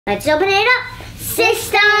Let's open it up.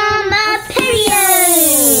 System of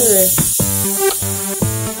Period.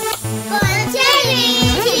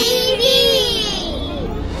 TV.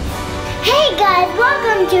 Hey guys,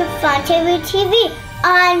 welcome to Funko TV.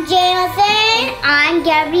 I'm Jameson. I'm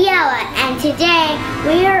Gabriella, and today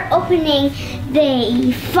we are opening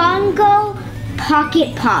the Funko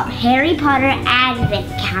Pocket Pop Harry Potter Advent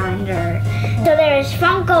Calendar. So there's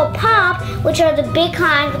Funko Pop, which are the big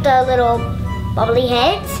kind with the little bubbly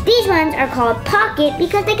heads. These ones are called Pocket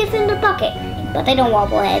because they can fit in their pocket, but they don't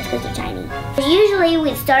wobble heads because they're tiny. Usually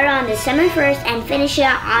we'd start on December 1st and finish it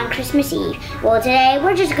on Christmas Eve. Well, today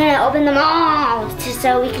we're just gonna open them all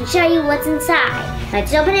so we can show you what's inside.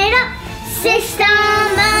 Let's open it up. System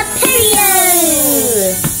of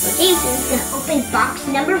Period. So Jason's gonna open box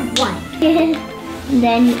number 1.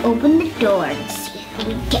 Then you open the door and see who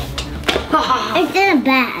we get. It's in a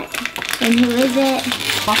bag. And who is it?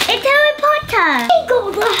 It's Harry Potter! Here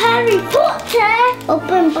goes the Harry Potter!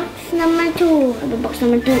 Open box number 2. Open box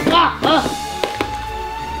number 2.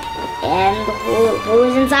 And who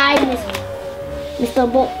is inside? Mr.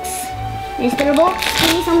 Box. Mr. Box,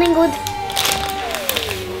 give me something good.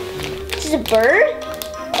 This is a bird?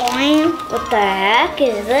 What the heck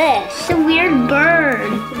is this? It's a weird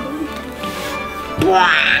bird.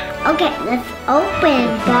 Okay, let's open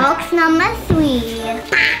box number 3.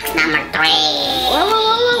 Box number 3.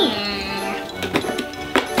 Whoa.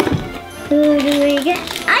 Who do we get?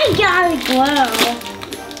 I got a glow.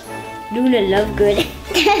 Luna love good.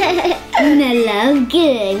 Luna love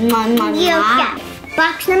good. Yeah.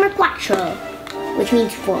 Box number 4, which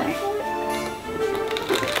means 4.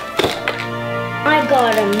 I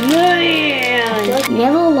got a man.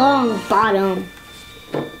 Never long bottom.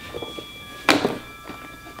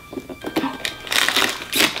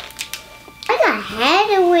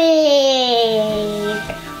 Headway.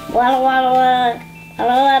 Waddle, waddle, waddle.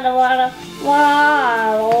 Waddle,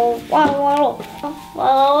 waddle, waddle.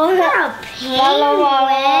 Waddle,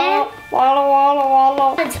 waddle. Waddle,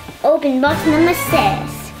 waddle. Let's open box number 6.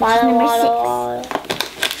 Box number 6.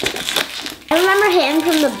 I remember him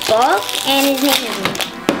from the book, and his name is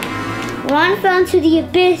Ron fell into the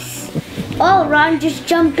abyss. Oh, Ron just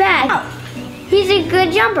jumped back. He's a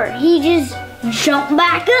good jumper. He just jumped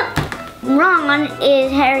back up. Ron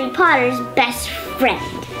is Harry Potter's best friend.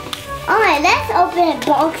 Alright, let's open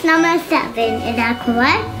box number 7. Is that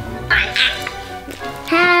correct?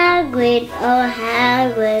 Hagrid, oh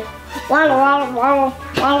Hagrid. Waddle, waddle, waddle,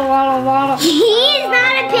 waddle, waddle, waddle. He's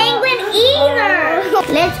not a penguin either.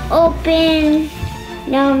 Let's open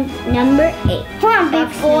number 8. Hold on,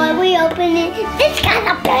 before we open it, this guy's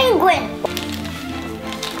a penguin.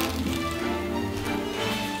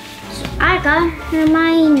 I got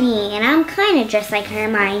Hermione, and I'm kind of dressed like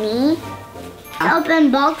Hermione. Let's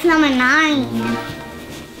open box number 9.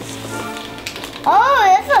 Oh,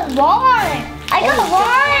 that's a Ron. I got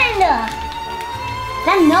Ron. Is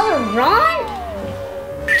that another Ron?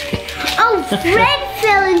 Oh, Fred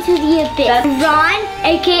fell into the abyss. Ron,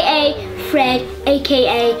 a.k.a. Fred,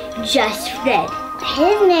 a.k.a. just Fred.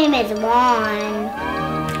 His name is Ron.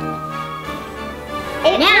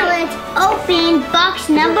 Now let's open box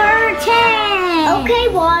number 10. Okay,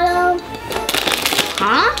 Waddle.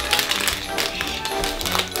 Huh?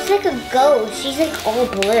 She's like a ghost. She's like all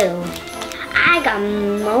blue. I got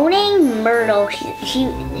Moaning Myrtle. She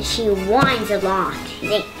whines a lot. She's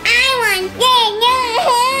like, I want this.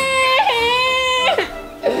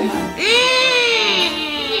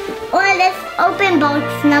 Well, let's open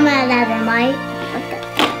box number 11, Mike. What the?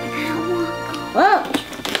 Whoa.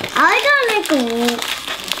 I got like a...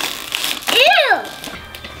 Ew!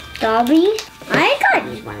 Dobby? I got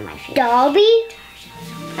one of my favorites. Dobby?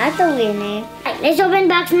 That's a weird name. Right, let's open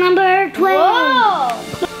box number 12. Whoa!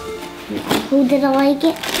 Who didn't like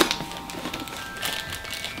it?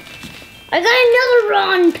 I got another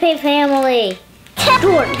Ron family.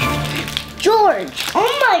 George.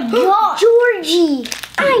 Oh my god. Georgie.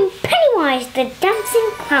 I'm Pennywise the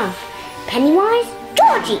dancing clown. Pennywise,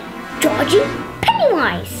 Georgie. Georgie,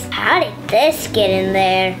 Pennywise. How did this get in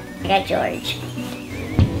there? I got George.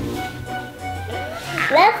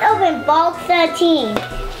 Let's open box 13.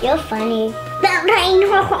 You're funny. Let's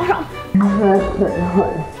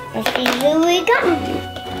see who we got.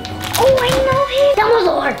 Oh, I know him.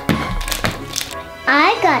 Dumbledore.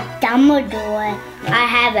 I got Dumbledore. I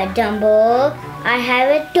have a Dumble. I have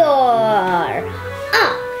a door.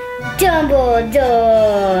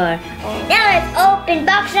 Dumbledore. Now let's open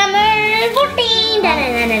box number 14. Da, da,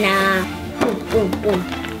 da, da, da. Boom, boom, boom.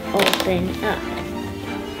 Open up.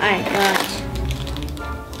 I got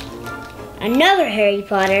another Harry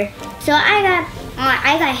Potter. So I got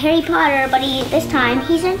I got Harry Potter, but this time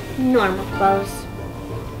he's in normal clothes.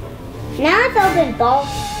 Now let's open box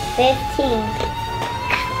 15.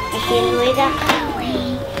 We got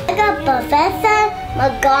I got Professor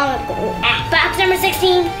McGonagall. Box number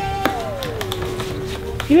 16.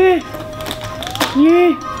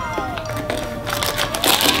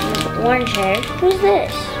 Orange hair. Who's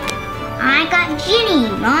this? I got Ginny,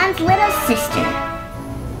 Ron's little sister.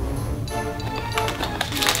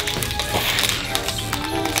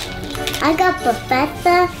 I got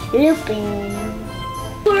Professor Lupin.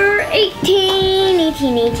 For 18.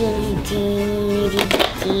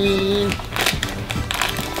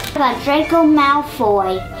 I got Draco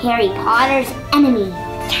Malfoy, Harry Potter's enemy.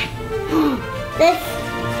 This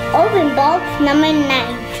open box number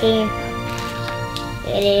 19.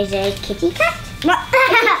 It is a kitty cat.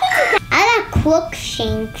 I got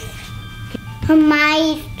Crookshanks,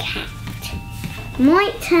 Hermione's cat.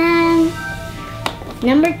 My turn.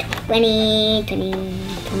 Number 20.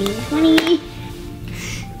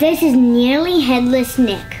 This is Nearly Headless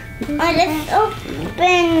Nick. Let's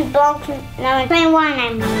open box number 21,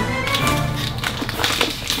 I mean.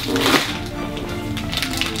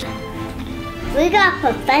 We got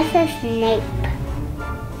Professor Snape.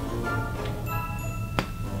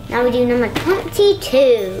 Now we do number 22.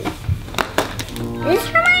 Is this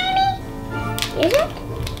Hermione? Is it?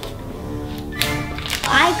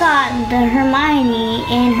 I got the Hermione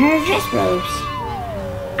in her dress robes.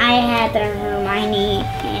 I had the Hermione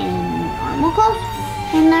in normal clothes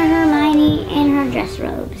and the Hermione in her dress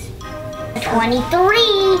robes.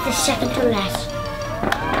 23, the second to last.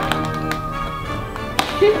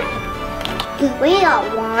 We got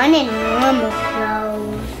one in normal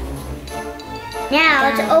clothes. Now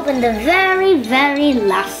let's open the very, very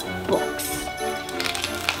last box.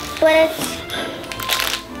 But it's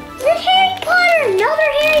Harry Potter, another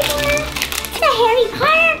Harry Potter. It's a Harry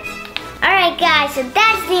Potter. Alright guys, so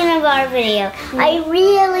that's the end of our video. I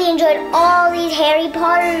really enjoyed all these Harry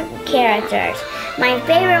Potter characters. My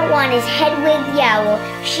favorite one is Hedwig the Owl.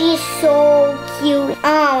 She's so cute.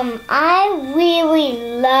 I really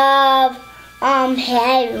love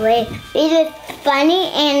Hedwig. It's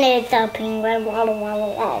funny and it's a penguin.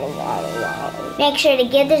 Make sure to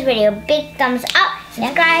give this video a big thumbs up,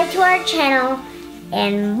 subscribe to our channel,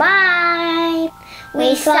 and bye.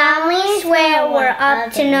 We solemnly swear we're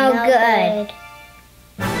up to no good.